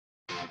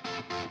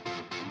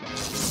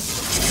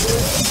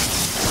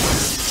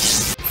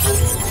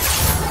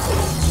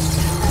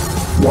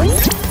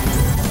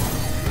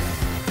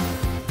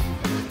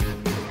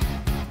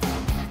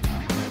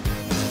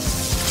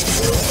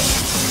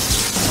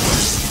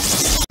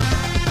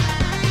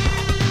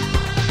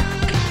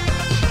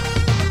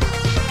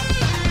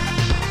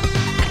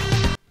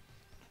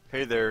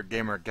Hey there,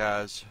 gamer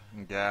guys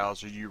and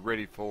gals. Are you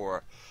ready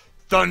for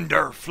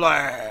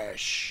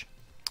Thunderflash?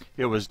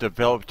 It was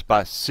developed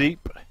by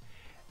Seep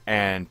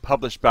and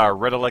published by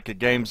Redaleka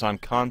Games on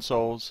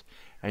consoles,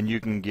 and you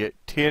can get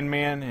 10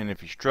 men, and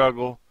if you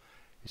struggle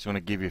it's going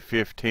to give you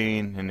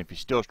 15, and if you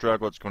still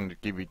struggle it's going to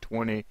give you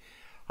 20.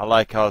 I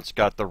like how it's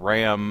got the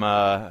RAM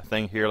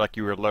thing here like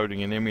you were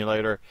loading an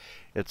emulator.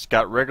 It's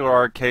got regular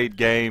arcade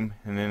game,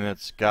 and then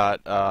it's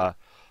got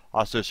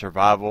also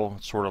survival,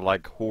 sort of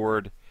like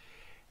Horde.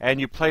 And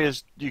you play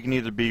as, you can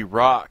either be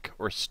Rock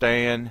or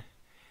Stan,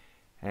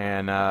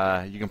 and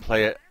you can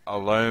play it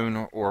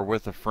alone or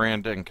with a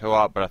friend in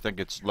co-op, but I think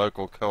it's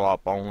local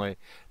co-op only.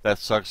 That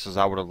sucks, because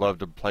I would have loved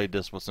to play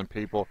this with some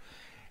people.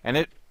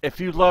 And if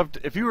you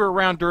were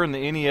around during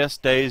the NES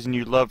days and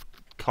you loved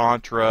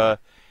Contra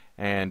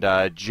and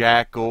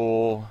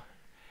Jackal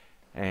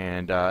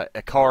and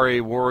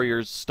Ikari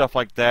Warriors, stuff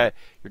like that,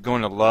 you're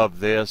going to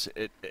love this.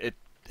 It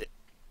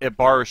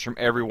borrows from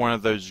every one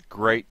of those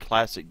great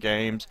classic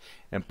games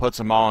and puts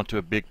them all into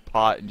a big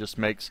pot and just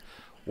makes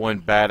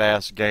one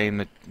badass game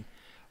that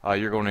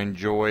you're going to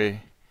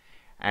enjoy.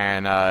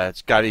 And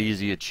it's got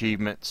easy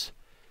achievements.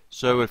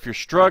 So if you're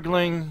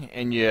struggling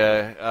and you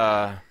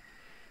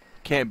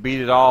can't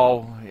beat it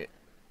all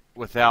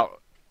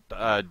without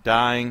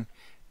dying,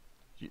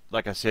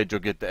 like I said, you'll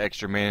get the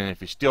extra man. And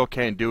if you still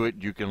can't do it,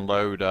 you can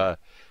load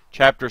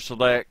chapter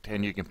select,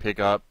 and you can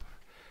pick up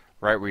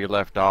right where you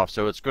left off.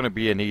 So it's going to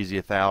be an easy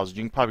 1,000.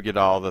 You can probably get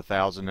all the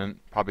 1,000 in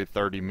probably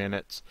 30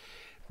 minutes.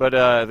 But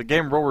the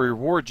game will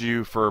reward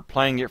you for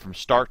playing it from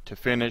start to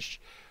finish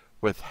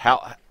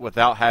without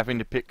having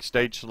to pick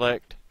stage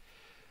select.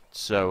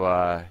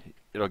 So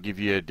it'll give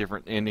you a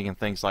different ending and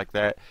things like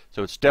that.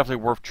 So it's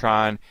definitely worth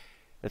trying.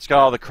 It's got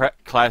all the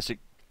classic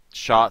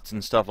shots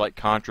and stuff like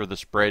Contra, the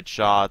spread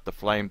shot, the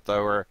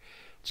flamethrower.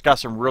 It's got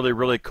some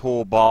really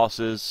cool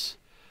bosses.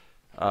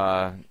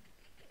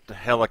 The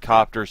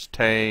helicopters,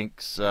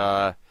 tanks,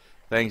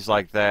 things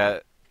like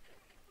that.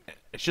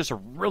 It's just a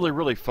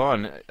really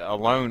fun,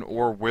 alone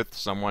or with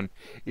someone.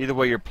 Either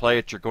way you play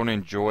it, you're going to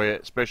enjoy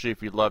it, especially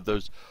if you love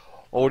those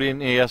old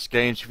NES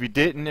games. If you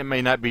didn't, it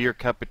may not be your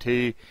cup of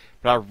tea,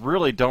 but I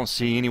really don't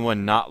see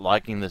anyone not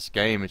liking this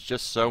game. It's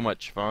just so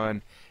much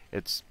fun.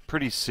 It's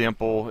pretty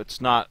simple.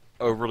 It's not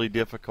overly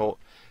difficult,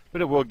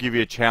 but it will give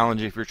you a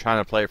challenge if you're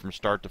trying to play it from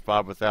start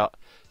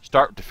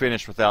to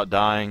finish without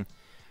dying.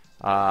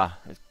 The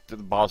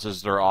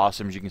bosses are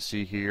awesome, as you can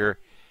see here,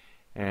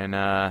 and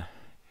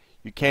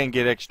you can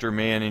get extra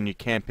men, and you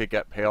can pick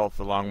up health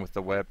along with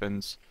the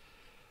weapons.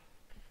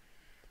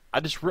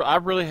 I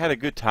really had a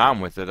good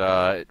time with it.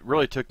 It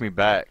really took me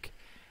back.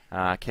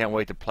 I can't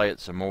wait to play it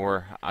some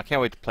more. I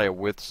can't wait to play it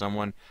with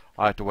someone.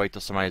 I'll have to wait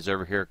till somebody's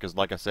over here, because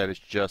like I said, it's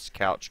just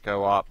couch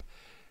co-op.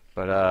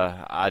 But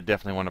I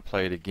definitely want to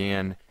play it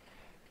again.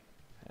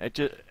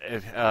 It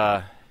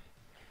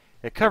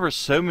covers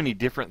so many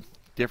different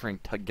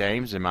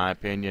games, in my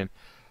opinion.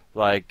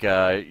 Like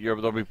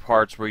there'll be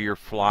parts where you're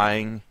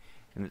flying,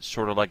 and it's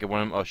sort of like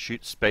a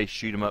space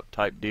shoot 'em up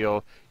type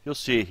deal. You'll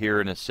see it here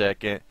in a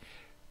second.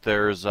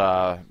 There's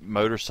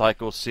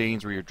motorcycle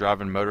scenes where you're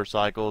driving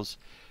motorcycles.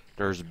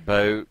 There's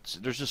boats.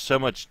 There's just so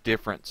much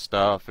different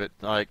stuff.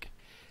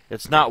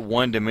 It's not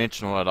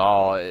one-dimensional at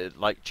all. It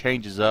like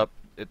changes up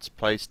its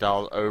play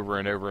style over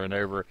and over and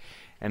over,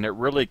 and it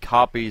really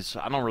copies.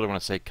 I don't really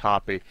want to say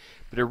copy,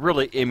 but it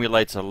really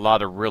emulates a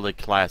lot of really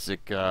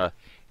classic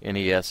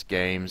NES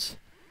games.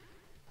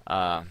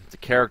 The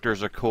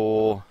characters are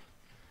cool.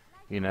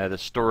 You know, the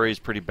story's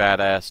pretty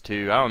badass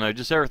too. I don't know,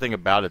 just everything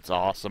about it's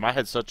awesome. I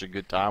had such a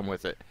good time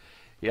with it.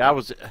 Yeah,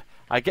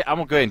 I'm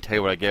gonna go ahead and tell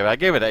you what I gave it. I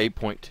gave it an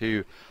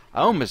 8.2.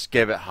 I almost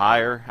gave it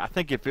higher. I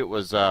think if it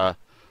was a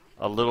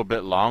little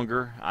bit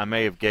longer, I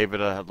may have gave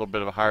it a little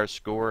bit of a higher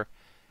score.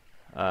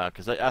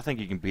 Because I think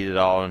you can beat it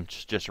all in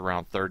just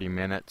around 30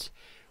 minutes,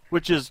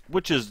 which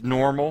is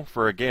normal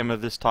for a game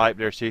of this type.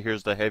 There, see,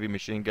 here's the heavy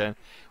machine gun,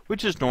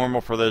 which is normal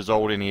for those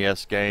old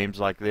NES games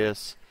like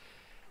this.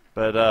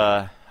 But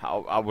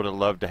I would have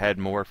loved to have had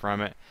more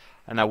from it,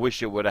 and I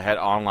wish it would have had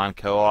online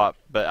co-op.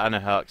 But I know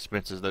how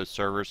expensive those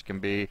servers can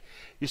be.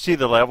 You see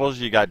the levels,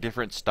 you got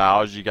different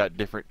styles, you got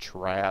different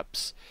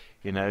traps.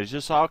 You know, it's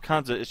just all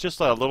kinds of. It's just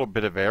a little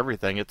bit of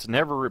everything. It's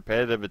never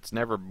repetitive. It's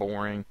never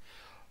boring.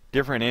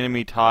 Different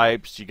enemy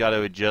types, you got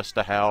to adjust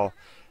to how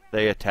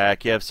they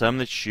attack. You have some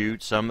that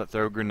shoot, some that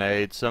throw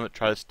grenades, some that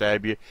try to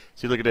stab you.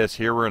 See, look at this.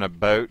 Here we're in a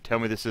boat. Tell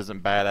me this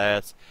isn't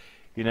badass.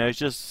 You know, it's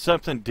just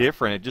something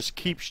different. It just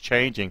keeps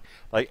changing.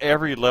 Like,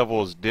 every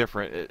level is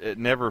different. It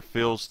never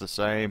feels the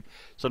same.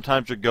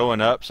 Sometimes you're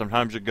going up,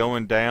 sometimes you're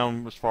going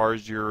down as far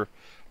as your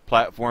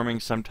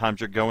platforming.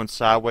 Sometimes you're going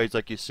sideways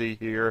like you see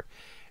here.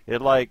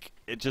 It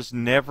just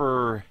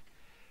never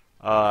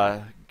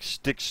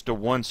sticks to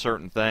one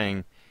certain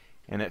thing,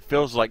 and it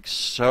feels like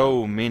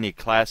so many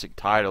classic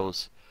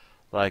titles.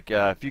 Like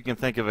if you can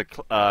think of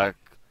a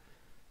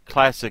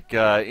classic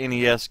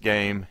NES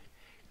game,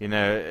 you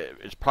know,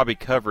 it's probably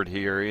covered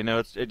here. You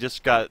know, it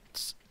just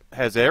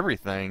has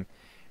everything,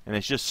 and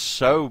it's just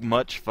so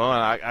much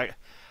fun.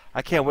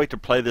 I can't wait to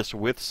play this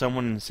with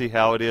someone and see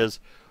how it is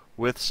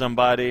with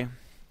somebody.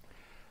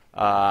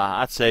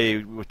 I'd say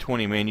with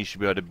 20 men you should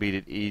be able to beat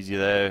it easy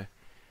though,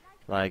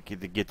 like to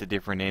get the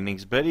different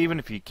endings. But even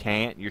if you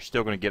can't, you're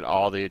still going to get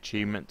all the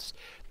achievements.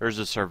 There's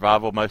a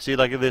survival mode. See,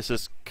 like this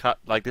is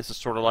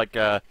sort of like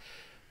the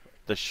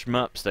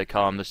shmups they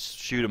call them, the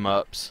shoot 'em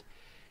ups.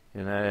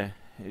 You know,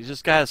 it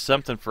just got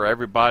something for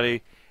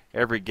everybody,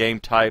 every game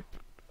type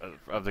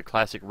of the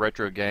classic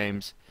retro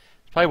games.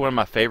 It's probably one of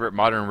my favorite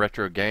modern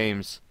retro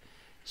games,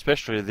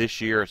 especially this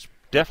year. It's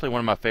definitely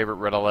one of my favorite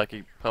Red Alert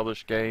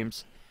published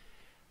games.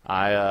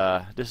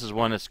 This is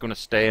one that's going to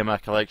stay in my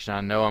collection.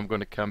 I know I'm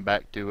going to come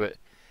back to it.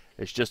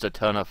 It's just a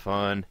ton of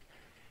fun,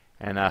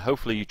 and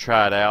hopefully you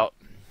try it out.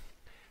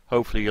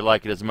 Hopefully you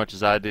like it as much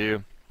as I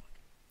do.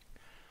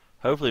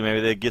 Hopefully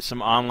maybe they get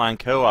some online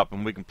co-op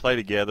and we can play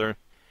together.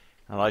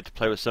 I like to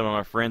play with some of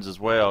my friends as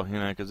well, you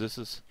know, because this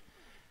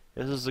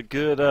is a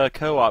good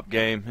co-op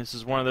game. This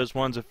is one of those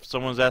ones, if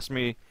someone's asked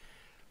me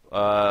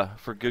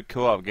for good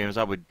co-op games,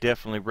 I would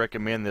definitely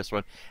recommend this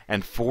one.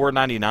 And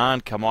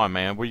 $4.99, come on,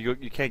 man.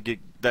 You can't get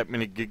that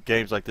many good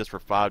games like this for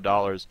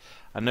 $5.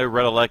 I know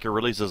Red Alert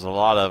releases a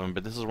lot of them,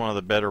 but this is one of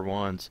the better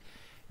ones.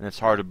 And it's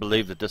hard to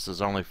believe that this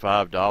is only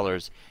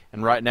 $5.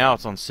 And right now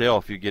it's on sale.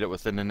 If you get it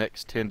within the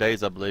next 10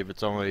 days, I believe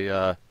it's only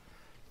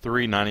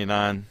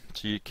 $3.99.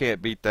 So you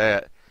can't beat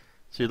that.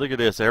 See, look at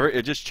this.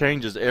 It just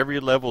changes. Every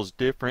level's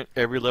different.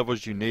 Every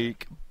level's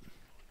unique.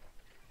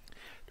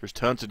 There's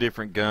tons of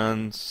different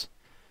guns.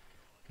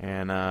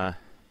 And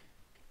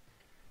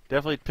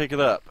definitely pick it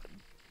up.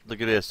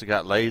 Look at this. It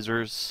got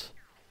lasers.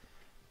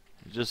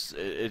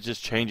 It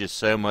just changes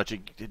so much.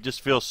 It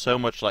just feels so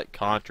much like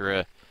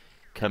Contra,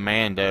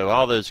 Commando,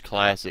 all those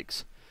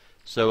classics.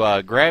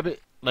 So grab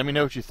it. Let me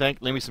know what you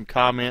think. Leave me some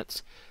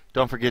comments.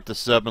 Don't forget to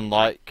sub and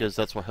like, because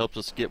that's what helps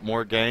us get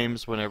more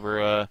games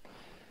whenever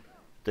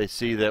they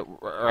see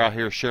that we're out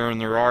here sharing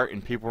their art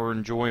and people are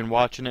enjoying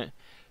watching it.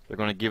 They're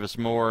going to give us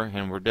more,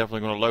 and we're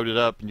definitely going to load it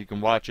up and you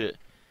can watch it.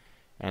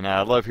 And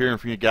I love hearing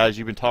from you guys.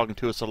 You've been talking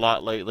to us a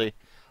lot lately.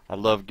 I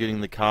love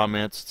getting the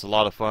comments. It's a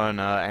lot of fun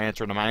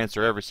answering them. I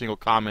answer every single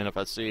comment if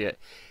I see it.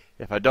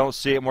 If I don't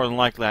see it, more than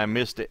likely I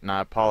missed it, and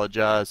I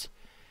apologize.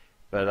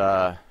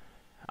 But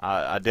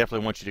I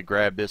definitely want you to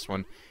grab this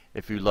one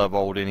if you love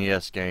old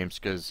NES games,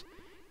 because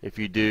if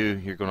you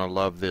do, you're going to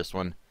love this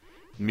one.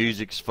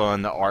 Music's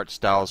fun. The art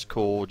style's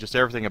cool. Just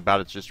everything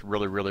about it's just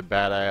really, really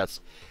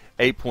badass.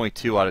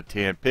 8.2 out of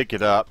 10. Pick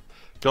it up.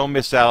 Don't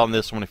miss out on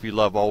this one if you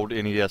love old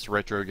NES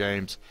retro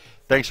games.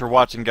 Thanks for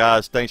watching,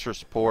 guys. Thanks for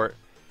support.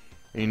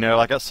 You know,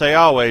 like I say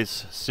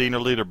always, see you in the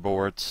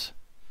leaderboards.